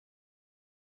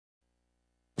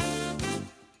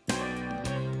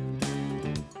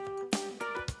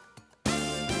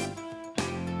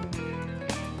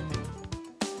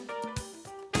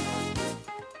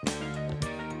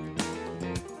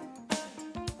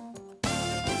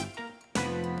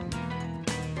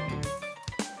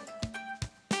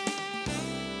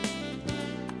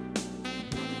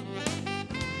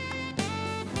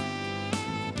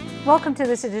Welcome to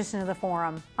this edition of The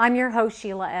Forum. I'm your host,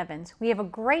 Sheila Evans. We have a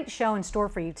great show in store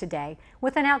for you today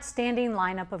with an outstanding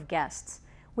lineup of guests.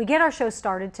 We get our show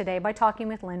started today by talking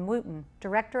with Lynn Wooten,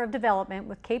 Director of Development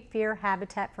with Cape Fear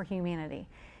Habitat for Humanity.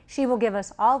 She will give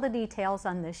us all the details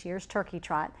on this year's turkey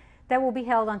trot that will be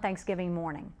held on Thanksgiving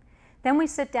morning. Then we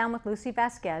sit down with Lucy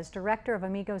Vasquez, Director of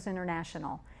Amigos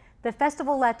International. The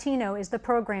Festival Latino is the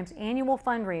program's annual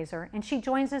fundraiser, and she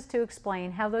joins us to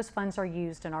explain how those funds are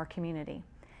used in our community.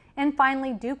 And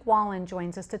finally, Duke Wallen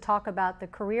joins us to talk about the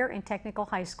Career and Technical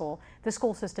High School the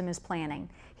school system is planning.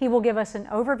 He will give us an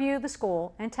overview of the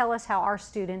school and tell us how our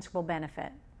students will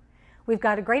benefit. We've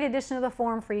got a great edition of The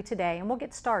Forum for you today, and we'll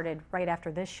get started right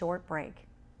after this short break.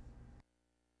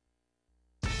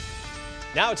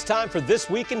 Now it's time for This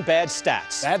Week in Bad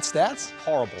Stats. Bad stats?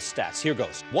 Horrible stats. Here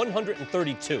goes.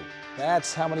 132.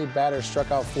 That's how many batters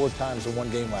struck out 4 times in one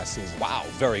game last season. Wow,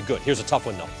 very good. Here's a tough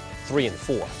one, though. 3 and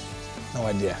 4. No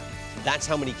idea. That's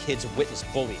how many kids witness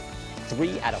bullying.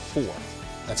 3 out of 4.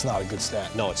 That's not a good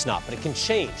stat. No, it's not, but it can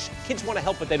change. Kids want to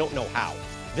help, but they don't know how.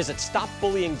 Visit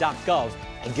stopbullying.gov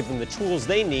and give them the tools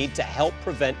they need to help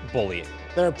prevent bullying.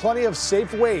 There are plenty of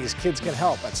safe ways kids can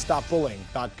help at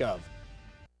stopbullying.gov.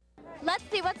 Let's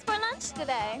see what's for lunch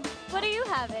today. What are you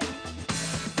having?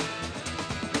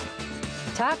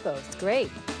 Tacos, great.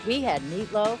 We had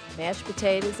meatloaf, mashed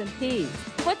potatoes, and peas.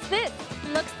 What's this?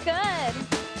 Looks good.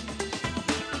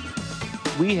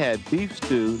 We had beef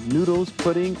stew, noodles,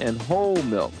 pudding, and whole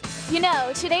milk. You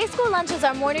know, today's school lunches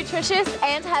are more nutritious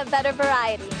and have better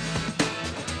variety.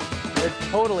 They're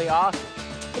totally awesome.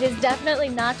 It is definitely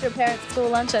not your parents' school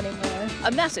lunch anymore.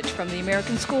 A message from the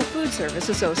American School Food Service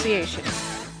Association.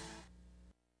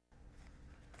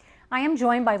 I am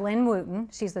joined by Lynn Wooten.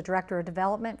 She's the Director of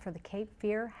Development for the Cape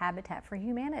Fear Habitat for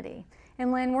Humanity.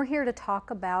 And Lynn, we're here to talk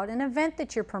about an event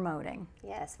that you're promoting.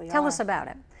 Yes, we are. Tell us about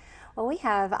it. Well, we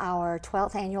have our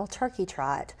 12th annual Turkey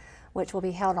Trot, which will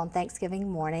be held on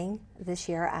Thanksgiving morning this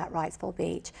year at Wrightsville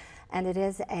Beach. And it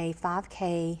is a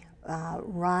 5K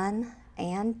run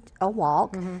and a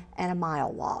walk and a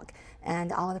mile walk.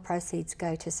 And all of the proceeds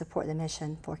go to support the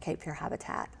mission for Cape Fear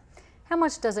Habitat. How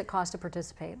much does it cost to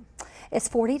participate? It's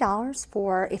 $40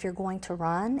 for if you're going to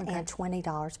run and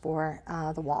 $20 for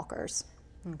the walkers.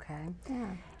 Okay.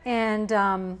 Yeah.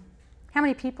 And how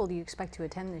many people do you expect to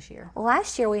attend this year?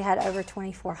 Last year we had over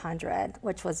 2,400,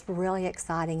 which was really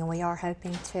exciting, and we are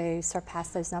hoping to surpass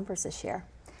those numbers this year.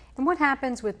 And what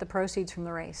happens with the proceeds from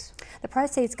the race? The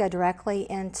proceeds go directly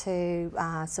into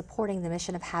supporting the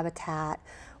mission of Habitat,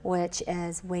 which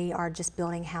is we are just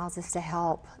building houses to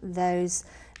help those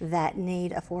that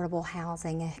need affordable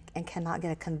housing and cannot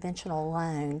get a conventional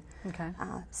loan. Okay.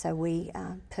 So we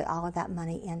put all of that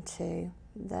money into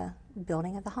the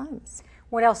building of the homes.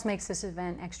 What else makes this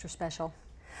event extra special?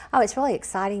 Oh, it's really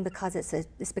exciting because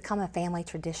it's become a family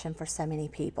tradition for so many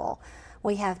people.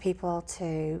 We have people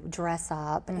to dress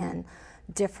up in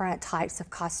different types of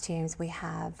costumes. We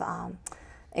have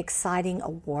exciting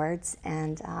awards,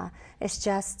 and it's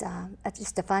just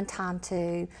a fun time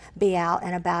to be out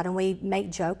and about, and we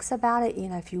make jokes about it. You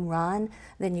know, if you run,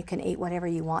 then you can eat whatever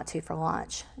you want to for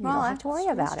lunch. You don't have to worry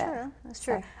about it. That's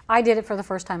true. I did it for the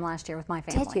first time last year with my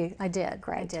family. Did you? I did.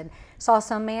 Great. I did. Saw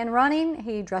some man running.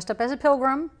 He dressed up as a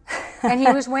pilgrim, and he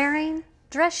was wearing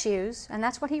dress shoes, and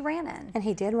that's what he ran in. And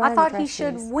he did run I thought in dress he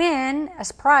should shoes. win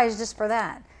a prize just for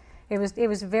that. It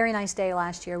was a very nice day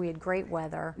last year. We had great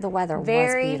weather. The weather was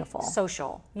very beautiful.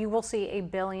 Social. You will see a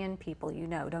billion people, you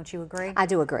know. Don't you agree? I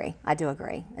do agree. I do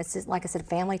agree. It's just, like I said,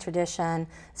 family tradition.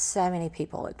 So many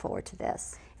people look forward to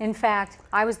this. In fact,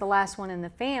 I was the last one in the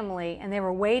family, and they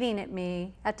were waiting at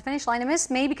me at the finish line to miss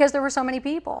me because there were so many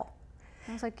people.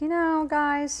 I was like, you know,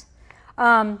 guys,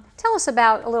 tell us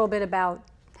a little bit about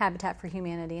Habitat for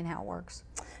Humanity and how it works.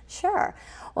 Sure.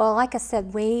 Well, like I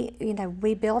said, we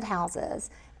build houses,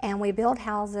 and we build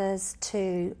houses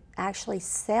to actually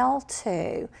sell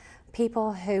to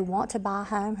people who want to buy a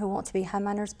home, who want to be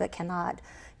homeowners but cannot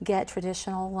get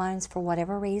traditional loans for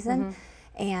whatever reason.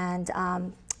 And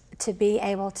to be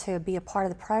able to be a part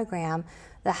of the program,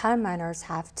 the homeowners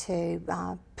have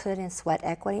to put in sweat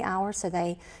equity hours, so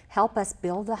they help us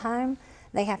build the home.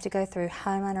 They have to go through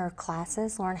homeowner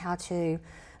classes, learn how to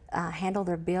handle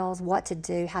their bills, what to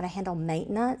do, how to handle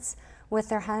maintenance with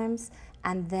their homes,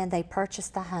 and then they purchase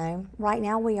the home. Right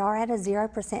now we are at a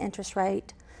 0% interest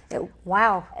rate.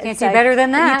 Wow, can't do better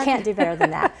than that. You can't do better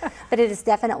than that. But it is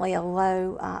definitely a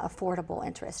low, affordable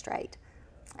interest rate.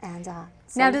 And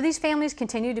now, do these families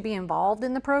continue to be involved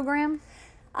in the program?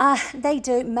 They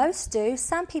do. Most do.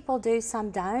 Some people do, some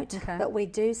don't. Okay. But we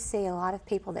do see a lot of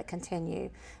people that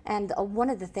continue. And one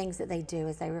of the things that they do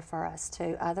is they refer us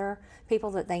to other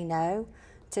people that they know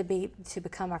to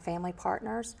become our family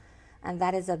partners, and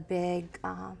that is a big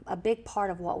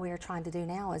part of what we are trying to do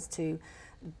now is to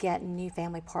get new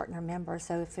family partner members.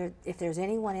 So if there's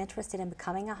anyone interested in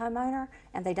becoming a homeowner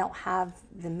and they don't have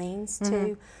the means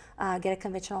to get a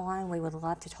conventional loan, we would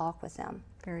love to talk with them.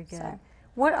 Very good. So,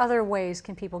 what other ways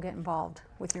can people get involved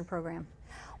with your program?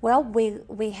 well,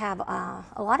 we have a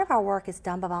lot of our work is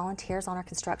done by volunteers on our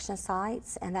construction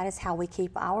sites, and that is how we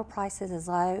keep our prices as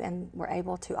low, and we're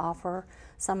able to offer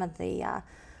some of the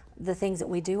things that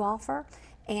we do offer.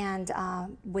 And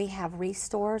we have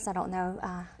restores. I don't know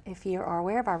if you are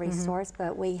aware of our restores,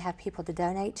 but we have people to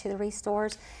donate to the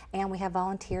restores, and we have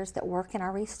volunteers that work in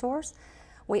our restores.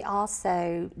 We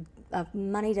also,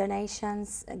 money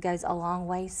donations goes a long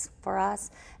ways for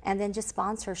us, and then just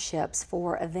sponsorships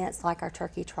for events like our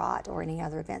Turkey Trot or any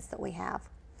other events that we have.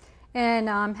 And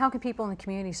how can people in the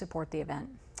community support the event?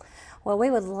 Well, we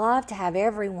would love to have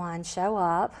everyone show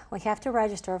up. We have to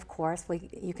register, of course.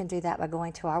 You can do that by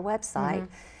going to our website,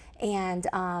 and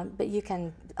but you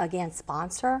can again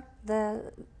sponsor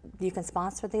the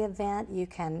event. You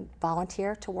can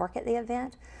volunteer to work at the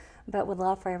event, but would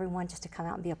love for everyone just to come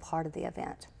out and be a part of the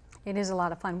event. It is a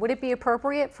lot of fun. Would it be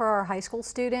appropriate for our high school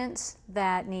students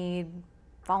that need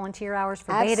volunteer hours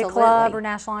for Beta Club or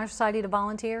National Honor Society to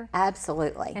volunteer?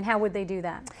 Absolutely. And how would they do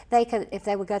that? They could, if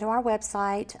they would go to our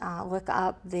website, look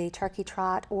up the Turkey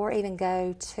Trot, or even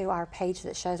go to our page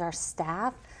that shows our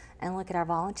staff and look at our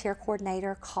volunteer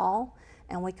coordinator, call,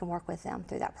 and we can work with them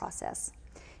through that process.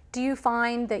 Do you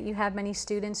find that you have many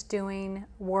students doing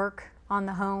work on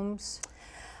the homes?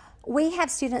 We have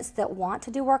students that want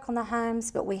to do work on the homes,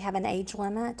 but we have an age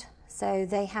limit. So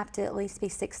they have to at least be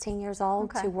 16 years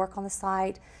old to work on the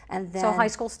site, and then so high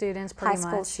school students, pretty much.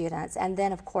 High school students, and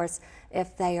then of course,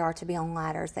 if they are to be on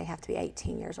ladders, they have to be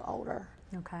 18 years or older.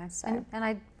 Okay. So. And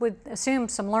I would assume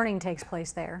some learning takes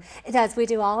place there. It does. We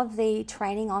do all of the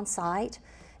training on site,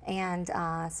 and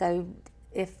so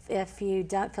if you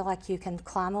don't feel like you can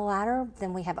climb a ladder,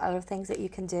 then we have other things that you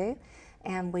can do.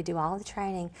 And we do all of the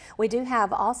training. We do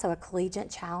have also a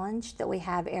collegiate challenge that we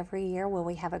have every year where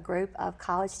we have a group of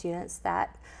college students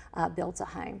that builds a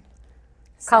home.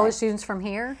 College students from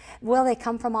here? Well, they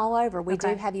come from all over. We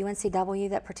do have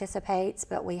UNCW that participates,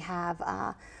 but we have,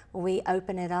 we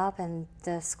open it up, and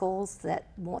the schools that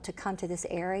want to come to this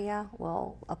area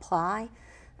will apply.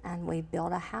 And we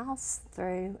build a house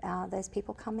through those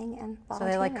people coming and volunteering. So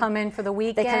they like come in for the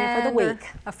weekend? They come in for the week.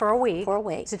 For a week? For a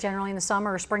week. Is it generally in the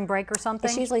summer or spring break or something?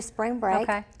 It's usually spring break,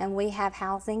 Okay. and we have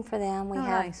housing for them. We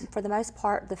have, nice. for the most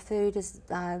part, the food is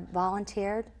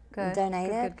volunteered, Good,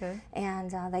 donated, good.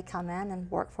 and they come in and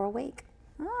work for a week.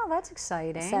 Oh, that's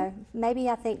exciting. So maybe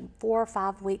I think 4 or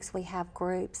 5 weeks we have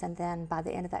groups, and then by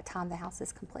the end of that time the house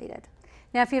is completed.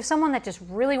 Now, if you have someone that just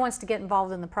really wants to get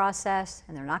involved in the process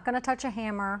and they're not going to touch a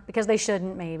hammer because they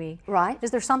shouldn't, maybe. Right.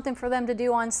 Is there something for them to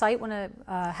do on site when a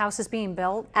house is being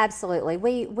built? Absolutely.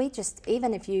 We just,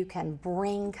 even if you can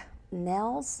bring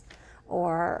nails,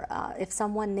 or if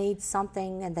someone needs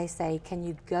something and they say, can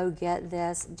you go get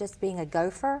this, just being a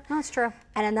gopher. That's true.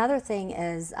 And another thing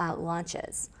is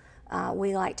lunches.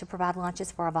 We like to provide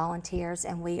lunches for our volunteers,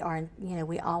 and we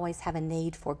always have a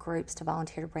need for groups to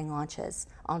volunteer to bring lunches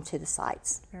onto the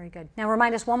sites. Very good. Now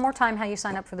remind us one more time how you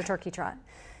sign up for the Turkey Trot.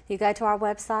 You go to our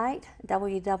website,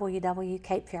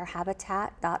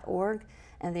 www.capefairhabitat.org,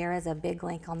 and there is a big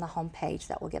link on the home page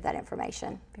that will give that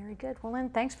information. Very good. Well, Lynn,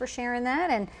 thanks for sharing that,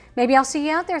 and maybe I'll see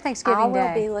you out there Thanksgiving Day. I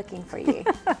will be looking for you.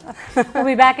 We'll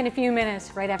be back in a few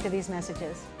minutes right after these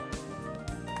messages.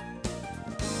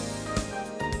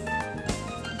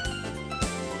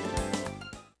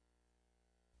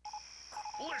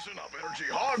 Listen up, Energy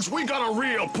Hogs. We got a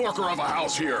real porker of a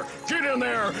house here. Get in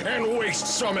there and waste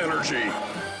some energy.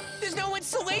 There's no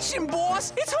insulation,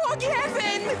 boss. It's hog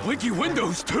heaven. Leaky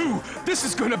windows, too. This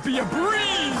is gonna be a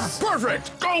breeze.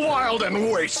 Perfect. Go wild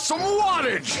and waste some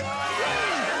wattage.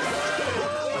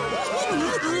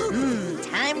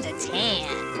 Time to tan.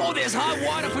 Oh, there's hot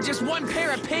water for just one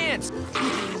pair of pants.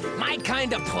 My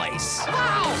kind of place.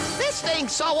 Wow, this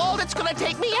thing's so old it's gonna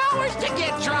take me hours to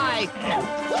get dry.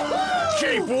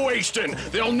 Keep wasting.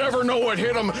 They'll never know what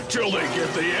hit them till they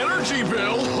get the energy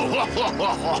bill. What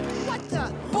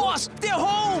the? Boss, they're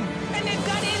home! And they've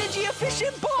got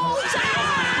energy-efficient bulbs!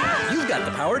 Ah! You've got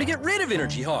the power to get rid of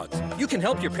energy hogs. You can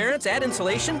help your parents add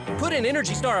insulation, put in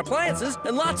Energy Star appliances,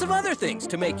 and lots of other things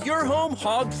to make your home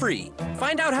hog-free.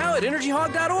 Find out how at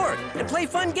energyhog.org and play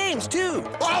fun games, too.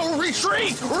 Oh,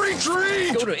 retreat!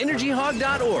 Retreat! Go to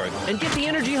energyhog.org and get the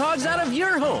energy hogs out of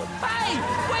your home. Hey,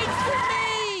 wait for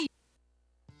me!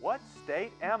 What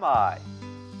state am I?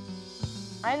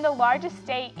 I'm the largest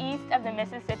state east of the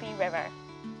Mississippi River.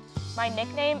 My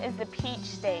nickname is the Peach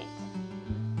State.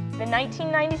 The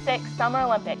 1996 Summer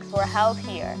Olympics were held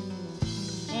here.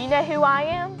 Do you know who I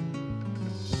am?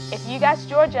 If you guessed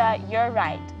Georgia, you're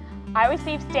right. I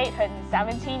received statehood in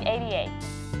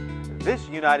 1788. This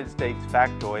United States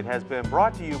factoid has been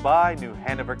brought to you by New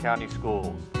Hanover County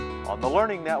Schools on the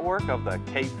Learning Network of the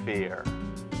Cape Fear.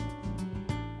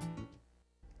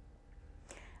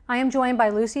 I am joined by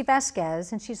Lucy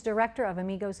Vasquez, and she's director of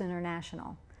Amigos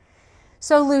International.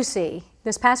 So Lucy,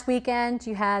 this past weekend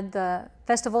you had the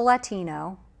Festival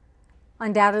Latino,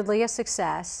 undoubtedly a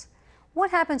success.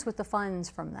 What happens with the funds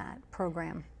from that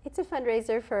program? It's a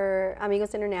fundraiser for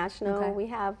Amigos International. Okay. We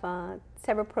have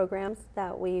several programs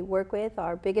that we work with.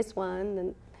 Our biggest one,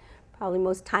 and probably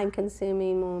most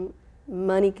time-consuming,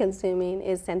 money-consuming,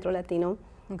 is Centro Latino.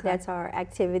 Okay. That's our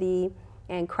activity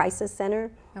and crisis center.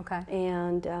 Okay.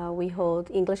 And we hold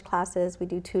English classes. We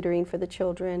do tutoring for the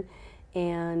children,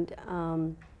 and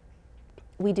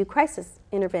we do crisis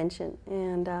intervention.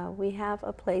 And we have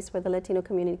a place where the Latino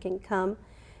community can come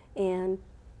and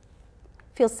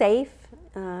feel safe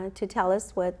to tell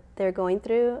us what they're going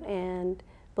through and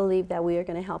believe that we are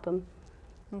going to help them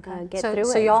get through it.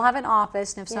 So you all have an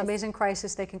office, and if Yes. somebody's in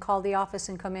crisis, they can call the office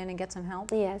and come in and get some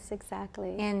help? Yes,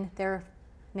 exactly. In their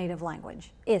native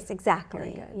language? Yes, exactly.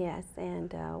 Very good. Yes,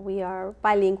 and we are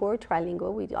bilingual or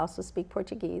trilingual. We also speak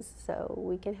Portuguese, so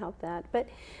we can help that. But,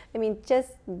 I mean,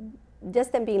 just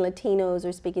them being Latinos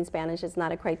or speaking Spanish is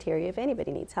not a criteria. If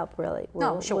anybody needs help, really,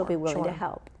 we'll be willing to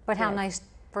help. But how Yes. nice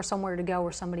for somewhere to go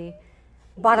where somebody,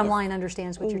 bottom line,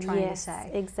 understands what you're trying to Yes,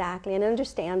 say. exactly, and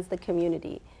understands the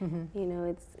community. Mhm. You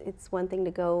know, it's one thing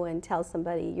to go and tell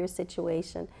somebody your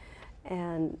situation,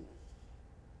 and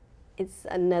it's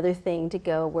another thing to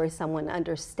go where someone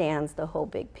understands the whole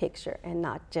big picture and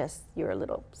not just your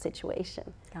little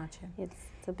situation. Gotcha. It's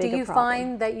a Do bigger you problem.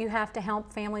 find that you have to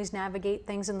help families navigate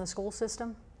things in the school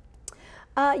system?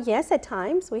 Yes, at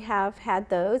times we have had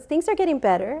those. Things are getting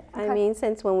better. Okay. I mean,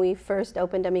 since when we first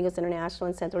opened Amigos International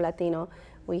and Centro Latino,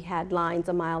 we had lines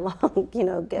a mile long, you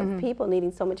know, of people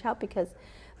needing so much help because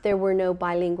there were no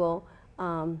bilingual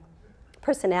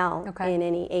personnel in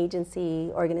any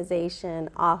agency, organization,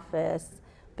 office,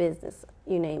 business,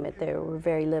 you name it. There were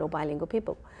very little bilingual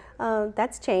people.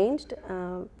 That's changed.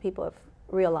 People have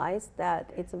realized that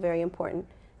it's a very important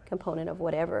component of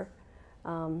whatever.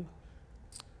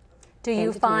 Do you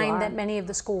entity find are. that many of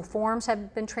the school forms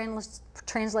have been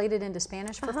translated into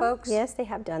Spanish for folks? Yes, they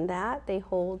have done that. They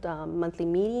hold monthly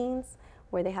meetings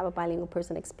where they have a bilingual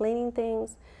person explaining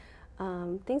things.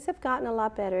 Things have gotten a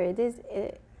lot better.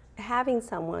 Having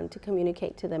someone to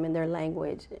communicate to them in their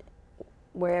language,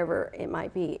 wherever it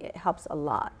might be, it helps a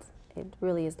lot. It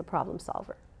really is the problem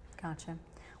solver. Gotcha.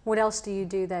 What else do you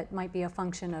do that might be a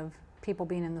function of people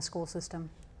being in the school system?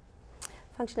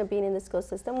 Function of being in the school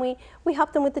system, we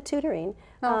help them with the tutoring.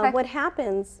 Okay. What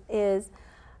happens is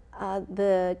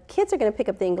the kids are going to pick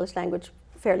up the English language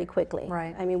fairly quickly.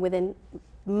 Right. I mean, within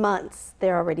months,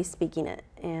 they're already speaking it,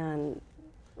 and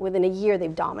within a year,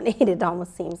 they've dominated, it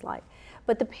almost seems like.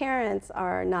 But the parents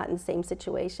are not in the same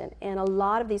situation, and a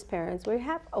lot of these parents, we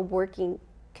have a working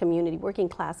community, working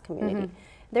class community.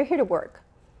 They're here to work,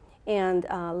 and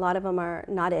a lot of them are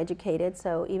not educated,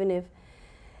 so even if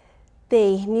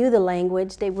they knew the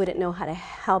language, they wouldn't know how to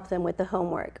help them with the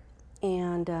homework.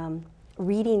 And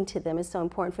reading to them is so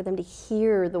important for them to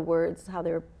hear the words, how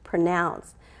they're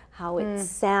pronounced, how it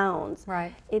sounds.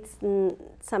 Right. It's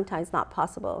sometimes not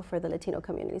possible for the Latino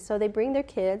community. So they bring their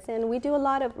kids, and we do a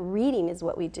lot of reading is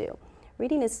what we do.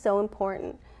 Reading is so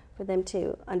important for them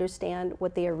to understand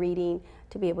what they are reading,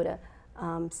 to be able to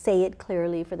say it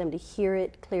clearly, for them to hear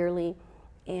it clearly,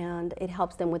 and it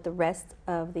helps them with the rest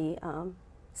of the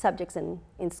subjects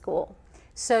in school.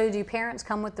 So do parents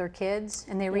come with their kids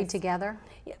and they read together?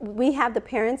 We have the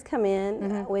parents come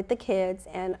in with the kids,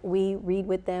 and we read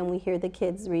with them. We hear the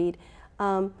kids read.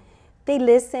 They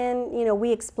listen, you know,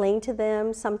 we explain to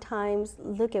them sometimes,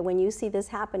 look at when you see this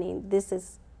happening, this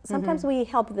is, sometimes we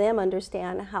help them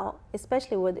understand how,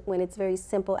 especially when it's very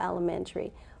simple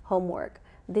elementary homework.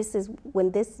 This is,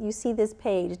 when you see this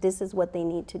page, this is what they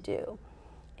need to do.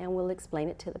 And we'll explain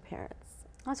it to the parents.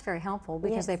 That's very helpful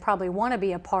because Yes. they probably want to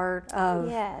be a part of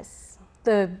Yes.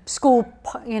 the school,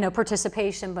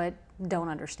 participation, but don't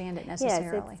understand it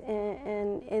necessarily. Yes,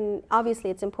 and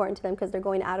obviously it's important to them because they're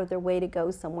going out of their way to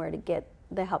go somewhere to get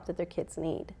the help that their kids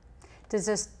need. Does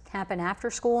this happen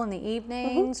after school in the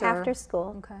evenings? Or? After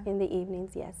school, Okay. in the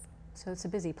evenings, yes. So it's a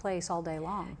busy place all day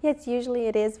long. Yes, usually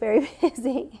it is very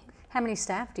busy. How many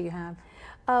staff do you have?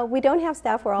 We don't have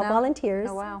staff, we're all No? volunteers.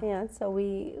 Oh, wow. Yeah, so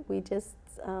we just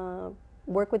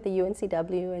work with the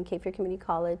UNCW and Cape Fear Community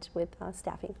College with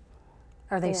staffing.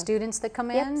 Are they students that come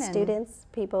in? Yep, students,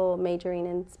 people majoring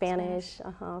in Spanish,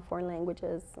 foreign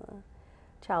languages,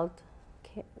 child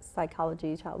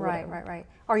psychology, child whatever. Right.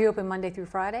 Are you open Monday through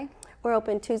Friday? We're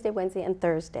open Tuesday, Wednesday, and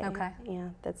Thursday. Okay. Yeah,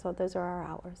 those are our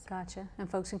hours. Gotcha. And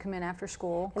folks can come in after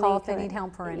school, And call if they need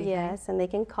help for anything. Yes, and they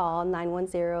can call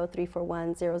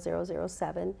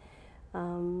 910-341-0007.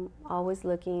 Always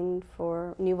looking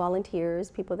for new volunteers,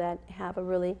 people that have a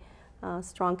really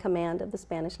strong command of the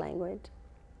Spanish language.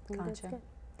 Gotcha.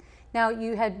 Now,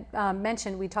 you had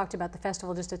mentioned, we talked about the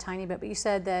festival just a tiny bit, but you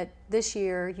said that this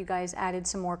year you guys added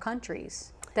some more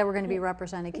countries that were going to be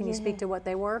represented. Can you speak to what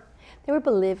they were? They were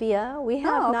Bolivia. We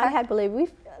have not had Bolivia.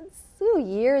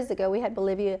 Years ago, we had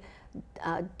Bolivia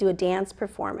do a dance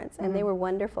performance, and they were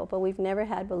wonderful, but we've never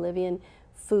had Bolivian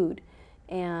food.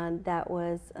 And that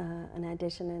was an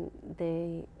addition, and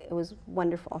it was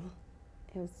wonderful.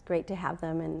 It was great to have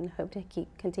them, and hope to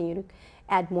continue to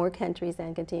add more countries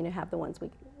and continue to have the ones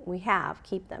we have,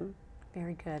 keep them.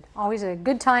 Very good. Always a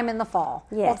good time in the fall.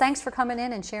 Yes. Well, thanks for coming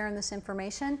in and sharing this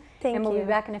information. Thank and we'll you. be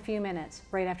back in a few minutes,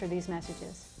 right after these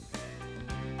messages.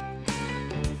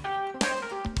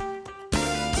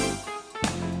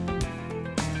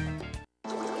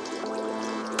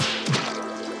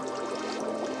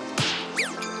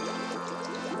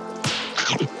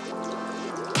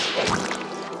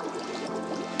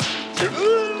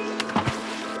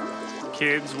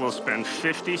 Kids will spend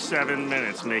 57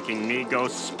 minutes making me go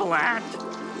splat.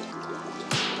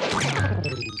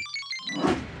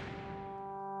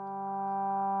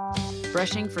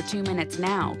 Brushing for 2 minutes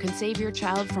now can save your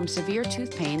child from severe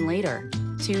tooth pain later.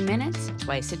 2 minutes,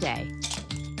 twice a day.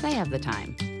 They have the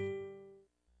time.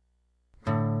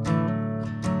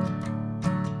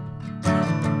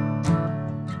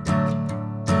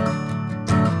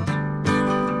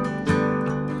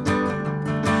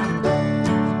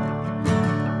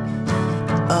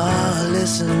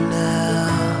 Listen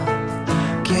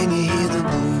now, can you hear the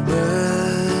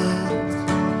bluebirds?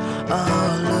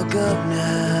 Oh, look up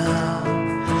now,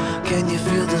 can you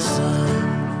feel the sun?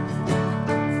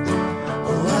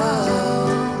 Whoa,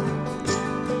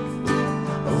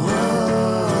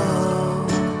 whoa,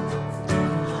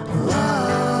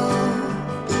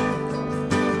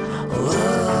 whoa,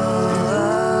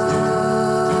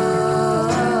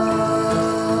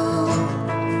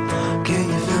 can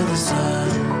you feel the sun?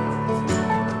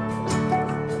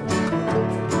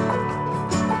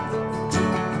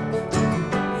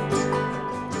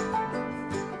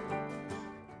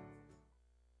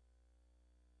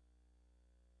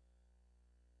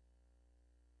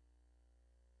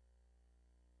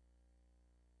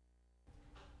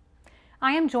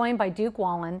 I am joined by Duke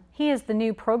Wallen. He is the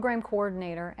new program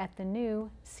coordinator at the new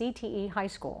CTE High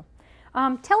School.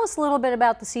 Tell us a little bit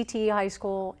about the CTE High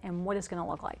School and what it's going to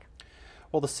look like.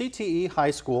 Well, the CTE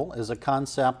High School is a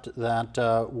concept that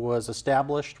was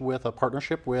established with a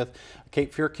partnership with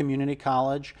Cape Fear Community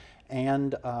College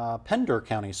and Pender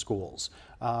County Schools.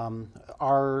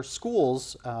 Our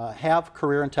schools have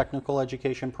career and technical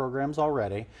education programs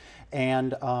already,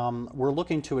 and we're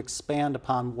looking to expand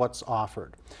upon what's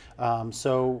offered.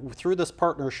 So through this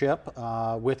partnership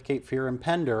with Cape Fear and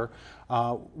Pender,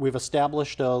 we've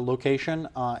established a location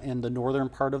in the northern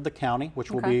part of the county,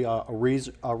 which will be a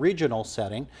regional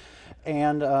setting,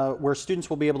 and where students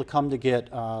will be able to come to get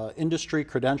industry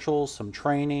credentials, some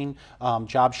training,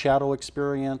 job shadow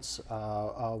experience,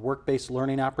 work-based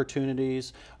learning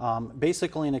opportunities,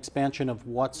 basically an expansion of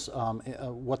what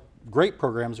great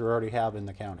programs we already have in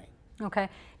the county. Okay.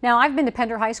 Now, I've been to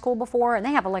Pender High School before, and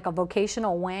they have like a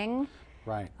vocational wing.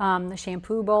 Right. The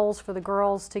shampoo bowls for the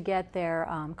girls to get their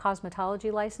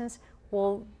cosmetology license.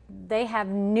 Will they have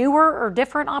newer or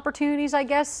different opportunities, I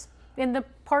guess, in the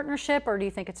partnership, or do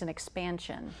you think it's an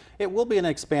expansion? It will be an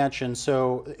expansion,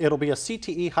 so it'll be a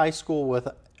CTE high school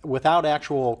without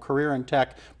actual career and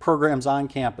tech programs on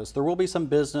campus. There will be some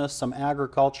business, some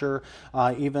agriculture,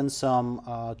 even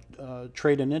some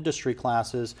trade and industry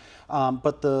classes,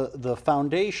 but the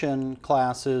foundation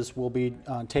classes will be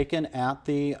taken at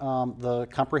the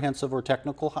comprehensive or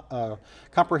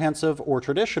comprehensive or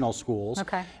traditional schools.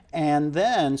 Okay. And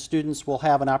then students will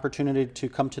have an opportunity to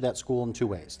come to that school in two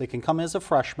ways. They can come as a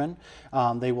freshman.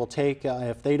 They will take,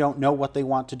 if they don't know what they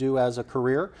want to do as a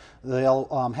career, they'll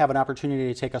have an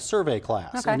opportunity to take a survey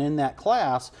class. Okay. And in that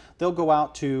class, they'll go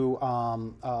out to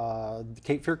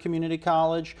Cape Fear Community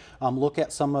College, look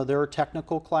at some of their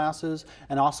technical classes,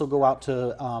 and also go out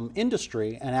to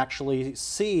industry and actually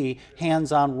see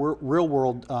hands-on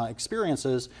real-world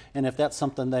experiences, and if that's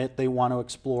something that they want to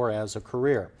explore as a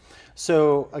career.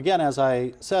 So again, as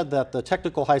I said, that the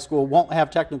technical high school won't have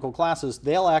technical classes.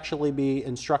 They'll actually be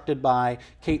instructed by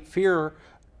Cape Fear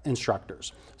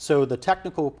instructors. So the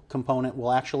technical component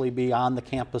will actually be on the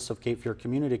campus of Cape Fear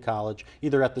Community College,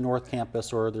 either at the North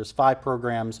Campus or there's 5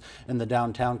 programs in the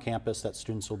downtown campus that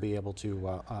students will be able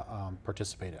to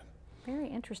participate in. Very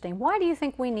interesting. Why do you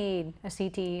think we need a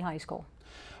CTE high school?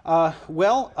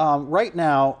 Right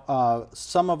now,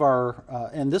 some of our,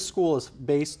 and this school is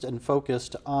based and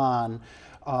focused on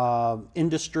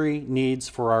industry needs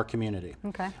for our community.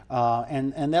 Okay.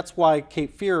 And that's why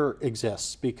Cape Fear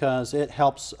exists, because it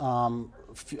helps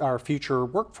our future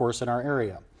workforce in our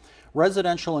area.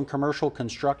 Residential and commercial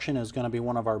construction is going to be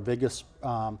one of our biggest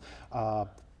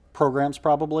programs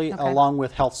probably, Okay. along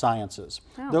with health sciences.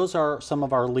 Oh. Those are some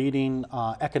of our leading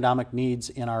economic needs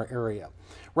in our area.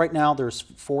 Right now there's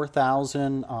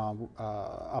 4,000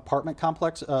 apartment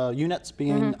complex units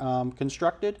being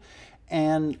constructed,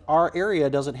 and our area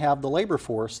doesn't have the labor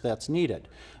force that's needed.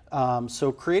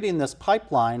 So creating this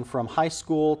pipeline from high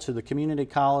school to the community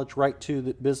college right to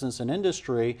the business and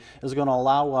industry is going to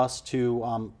allow us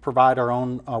to provide our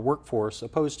own workforce,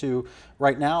 opposed to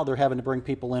right now they're having to bring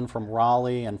people in from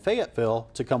Raleigh and Fayetteville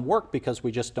to come work because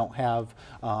we just don't have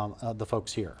the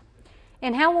folks here.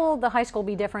 And how will the high school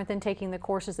be different than taking the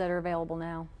courses that are available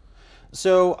now?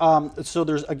 So,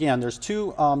 there's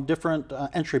 2 different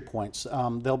entry points.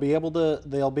 They'll be able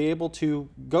to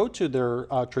go to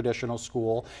their traditional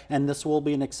school, and this will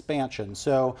be an expansion.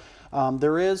 So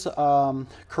there is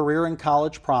Career and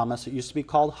College Promise. It used to be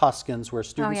called Huskins, where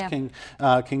students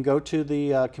can go to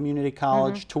the community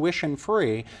college tuition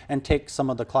free and take some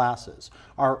of the classes.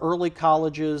 Our early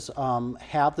colleges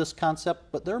have this concept,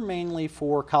 but they're mainly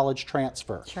for college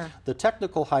transfer. Sure. The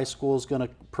technical high school is going to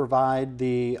provide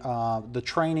the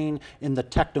training in the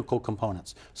technical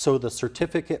components. So the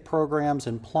certificate programs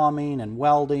in plumbing and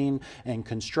welding and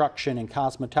construction and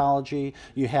cosmetology.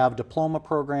 You have diploma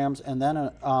programs, and then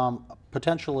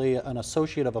potentially an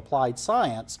Associate of Applied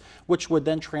Science, which would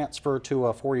then transfer to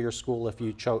a 4-year school if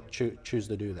you choose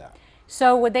to do that.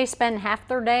 So would they spend half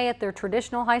their day at their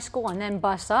traditional high school and then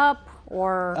bus up,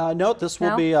 or? No, this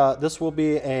will be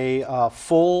a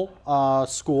full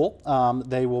school.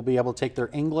 They will be able to take their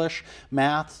English,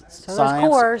 math,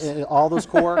 science, all those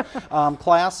core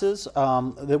classes.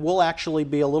 That will actually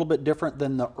be a little bit different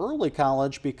than the early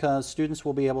college, because students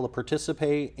will be able to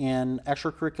participate in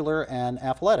extracurricular and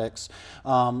athletics.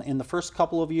 In the first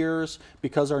couple of years,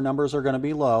 because our numbers are going to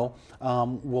be low,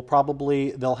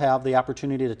 they'll have the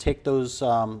opportunity to take those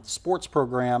sports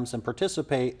programs and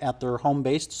participate at their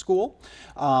home-based school,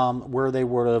 where they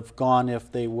would have gone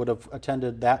if they would have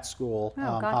attended that school,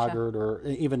 Hoggard, or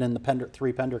even in the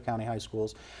 3 Pender County high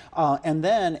schools. And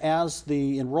then as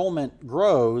the enrollment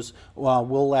grows,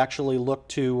 we'll actually look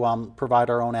to provide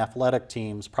our own athletic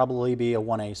teams, probably be a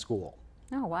 1A school.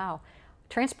 Oh, wow.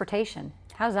 Transportation,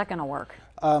 how's that going to work?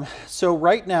 So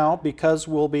right now, because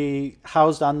we'll be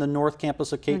housed on the North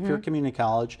Campus of Cape Fear Community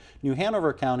College, New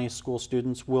Hanover County school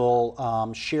students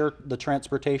will share the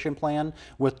transportation plan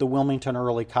with the Wilmington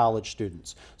Early College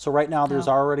students. So right now there's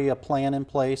already a plan in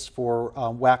place for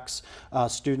WEX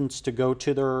students to go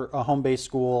to their home-based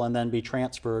school and then be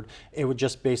transferred. It would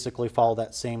just basically follow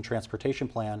that same transportation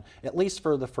plan, at least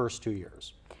for the first 2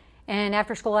 years. And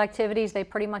after school activities, they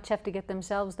pretty much have to get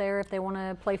themselves there if they want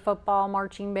to play football,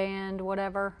 marching band,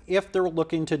 whatever? If they're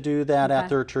looking to do that at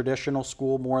their traditional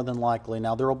school, more than likely.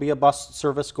 Now, there will be a bus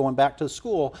service going back to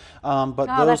school. But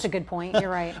that's a good point.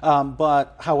 You're right.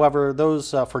 But however,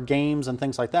 those for games and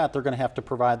things like that, they're going to have to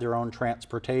provide their own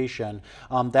transportation.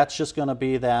 That's just going to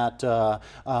be that,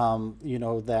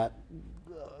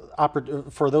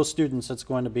 for those students, it's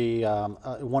going to be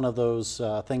one of those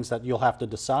things that you'll have to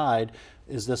decide,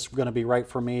 is this going to be right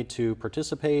for me to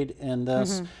participate in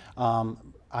this?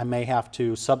 I may have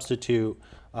to substitute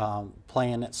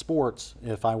playing at sports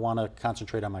if I want to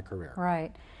concentrate on my career.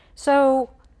 Right.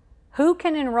 So who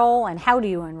can enroll and how do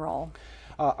you enroll?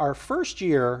 Our first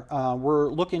year, we're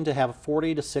looking to have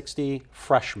 40 to 60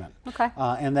 freshmen. Okay.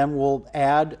 And then we'll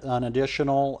add an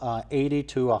additional 80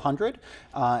 to 100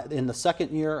 in the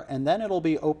second year, and then it'll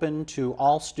be open to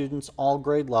all students, all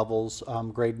grade levels,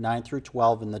 grade 9 through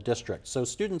 12 in the district. So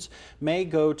students may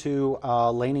go to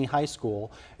Laney High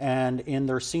School, and in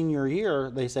their senior year,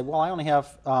 they say, well, I only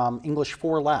have English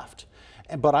 4 left,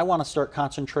 but I want to start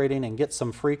concentrating and get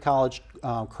some free college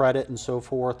credit and so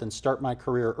forth and start my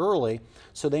career early.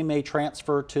 So they may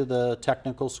transfer to the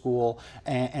technical school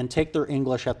and take their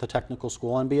English at the technical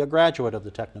school and be a graduate of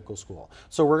the technical school.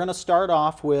 So we're going to start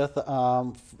off with,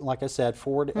 like I said,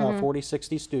 40,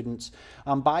 60 students.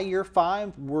 By year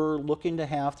 5, we're looking to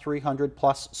have 300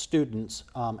 plus students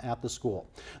at the school.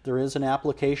 There is an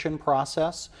application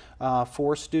process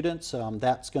for students.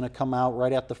 That's going to come out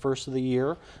right at the first of the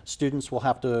year. Students will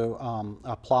have to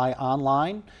apply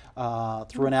online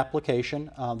through an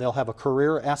application. They'll have a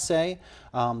career essay.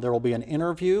 There will be an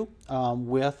interview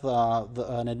with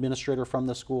an administrator from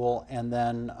the school, and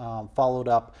then followed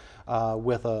up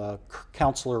with a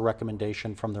counselor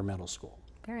recommendation from their middle school.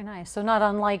 Very nice. So not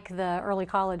unlike the early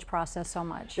college process so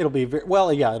much. It'll be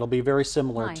it'll be very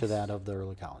similar to that of the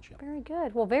early college. Yeah. Very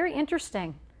good. Well, very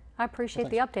interesting. I appreciate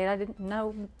the update. I didn't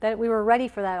know that we were ready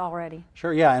for that already.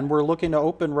 Sure, yeah, and we're looking to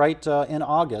open right in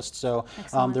August, so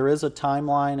there is a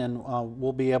timeline, and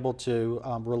we'll be able to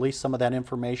release some of that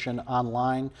information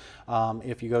online.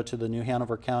 If you go to the New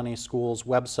Hanover County Schools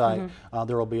website,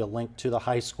 there will be a link to the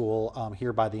high school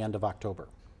here by the end of October.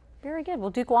 Very good.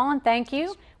 Well, Duke Wallen, thank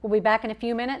you. We'll be back in a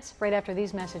few minutes right after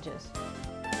these messages.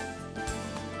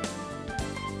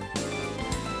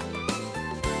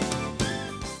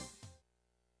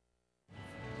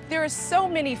 There are so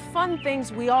many fun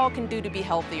things we all can do to be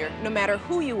healthier, no matter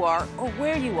who you are or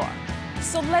where you are.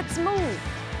 So let's move.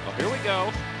 Oh, here we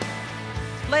go.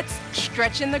 Let's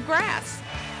stretch in the grass.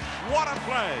 What a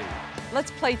play.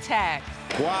 Let's play tag.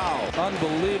 Wow,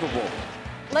 unbelievable.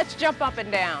 Let's jump up and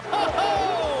down.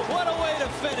 Oh, what a way to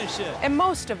finish it. And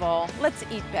most of all, let's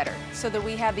eat better so that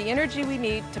we have the energy we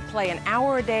need to play an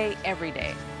hour a day, every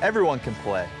day. Everyone can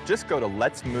play. Just go to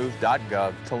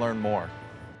letsmove.gov to learn more.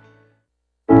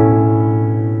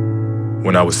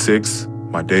 When I was 6,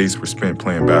 my days were spent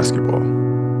playing basketball.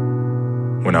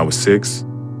 When I was 6,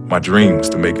 my dream was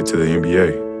to make it to the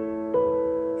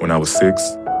NBA. When I was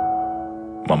 6,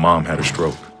 my mom had a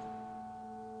stroke.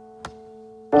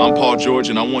 I'm Paul George,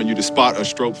 and I want you to spot a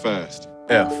stroke fast.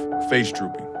 F, face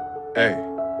drooping. A,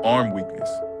 arm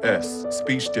weakness. S,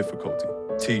 speech difficulty.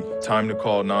 T, time to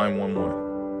call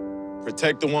 911.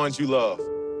 Protect the ones you love.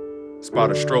 Spot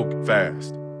a stroke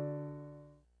fast.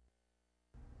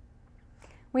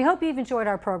 We hope you've enjoyed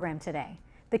our program today.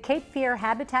 The Cape Fear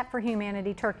Habitat for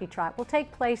Humanity Turkey Trot will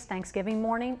take place Thanksgiving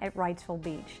morning at Wrightsville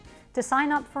Beach. To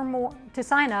sign up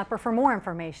or for more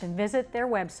information, visit their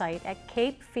website at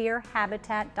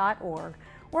capefearhabitat.org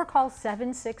or call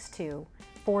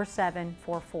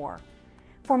 762-4744.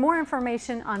 For more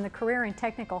information on the Career and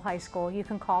Technical High School, you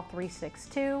can call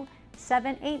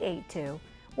 362-7882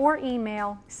 or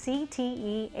email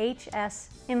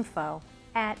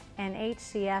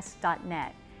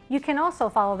ctehsinfo@nhcs.net. You can also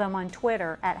follow them on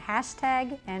Twitter at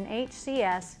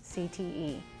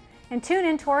 #NHCSCTE. And tune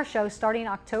into our show starting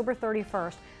October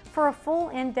 31st for a full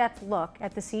in-depth look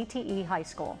at the CTE High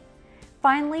School.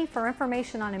 Finally, for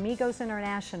information on Amigos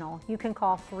International, you can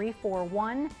call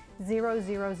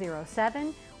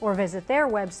 341-0007 or visit their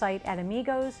website at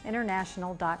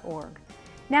amigosinternational.org.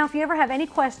 Now, if you ever have any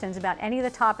questions about any of the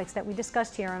topics that we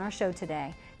discussed here on our show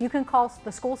today, you can call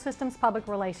the School Systems Public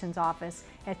Relations Office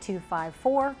at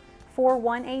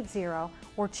 254-4180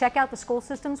 or check out the school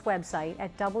system's website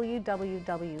at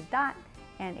www.nhcs.net.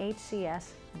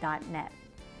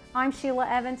 I'm Sheila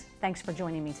Evans. Thanks for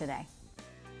joining me today.